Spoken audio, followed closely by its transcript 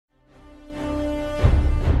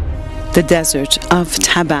the desert of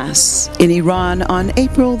TABAS in Iran on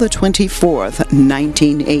April the 24th,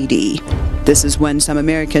 1980. This is when some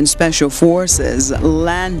American special forces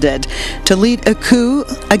landed to lead a coup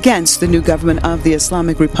against the new government of the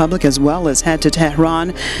Islamic Republic, as well as head to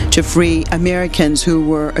Tehran to free Americans who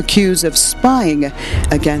were accused of spying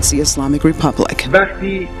against the Islamic Republic.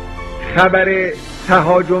 وقتی خبر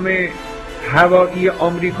تهاجم هوایی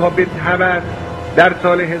آمریکا به تبس در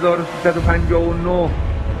سال 1359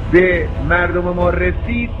 به مردم ما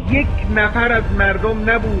رسید، یک نفر از مردم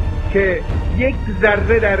نبود که یک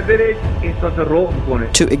ذره در دلش احساس رعب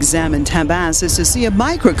کنه. To examine TABAS is to see a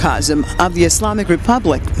microcosm of the Islamic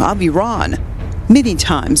Republic of Iran. Many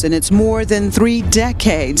times in its more than 3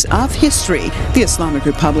 decades of history, the Islamic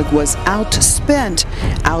Republic was outspent,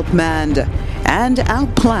 outmanned, and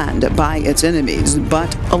outplanned by its enemies.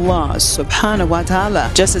 But Allah subhanahu wa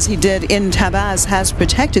ta'ala, just as He did in TABAS, has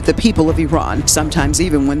protected the people of Iran, sometimes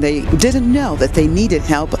even when they didn't know that they needed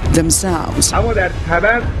help themselves. اما در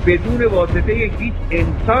تبس بدون واسطه هیچ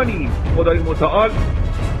انسانی خدای متعال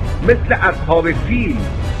مثل اصحاب فیل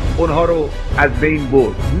اونها رو از بین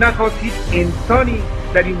برد. نخواست هیچ انسانی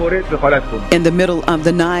در این مورد دخالت کنه. In the middle of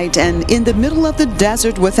the night and in the middle of the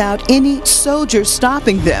desert, without any soldiers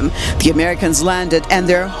stopping them, the Americans landed and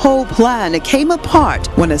their whole plan came apart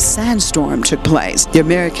when a sandstorm took place. The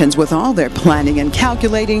Americans, with all their planning and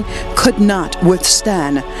calculating, could not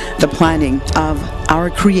withstand the planning of our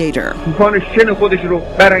Creator. طوفان شن خودش رو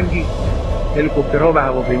برانگیخت، هلیکوپترها و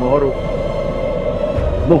هواپیماها رو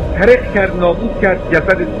محترق کرد، نابود کرد.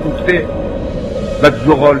 جسد سوخته و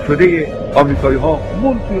زغال شده آمریکایی ها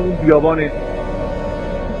موند توی اون بیابان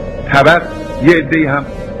تبس. یه عده‌ای هم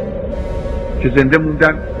که زنده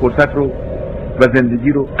موندن فرصت رو و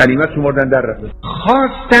زندگی رو غنیمت شمردن در رفت.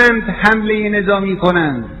 خواستند حمله نظامی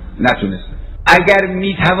کنند، نتونستند. اگر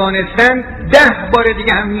میتوانستند 10 بار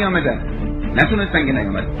دیگه هم میامدن، نتونستن که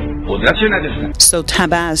نیامدن. So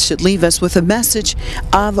TABAS should leave us with a message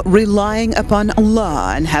of relying upon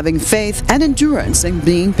Allah and having faith and endurance and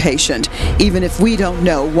being patient. Even if we don't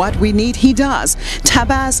know what we need, He does.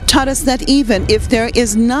 TABAS taught us that even if there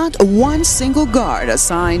is not one single guard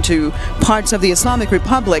assigned to parts of the Islamic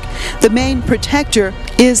Republic, the main protector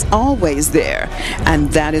is always there. And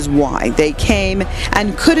that is why they came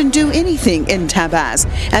and couldn't do anything in TABAS.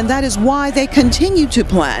 And that is why they continue to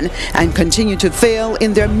plan and continue to fail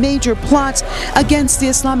in their major plots against the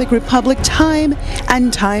Islamic Republic time and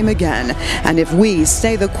time again. And if we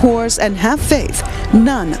stay the course and have faith,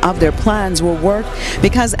 none of their plans will work,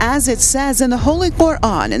 because as it says in the Holy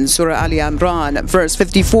Quran in Surah Ali Imran verse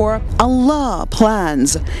 54, Allah plans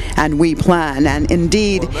and we plan, and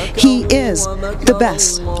indeed He is the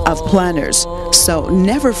best of planners. So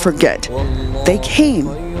never forget, they came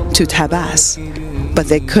to TABAS, but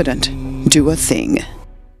they couldn't do a thing.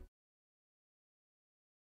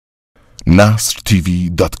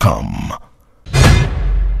 NasrTV.com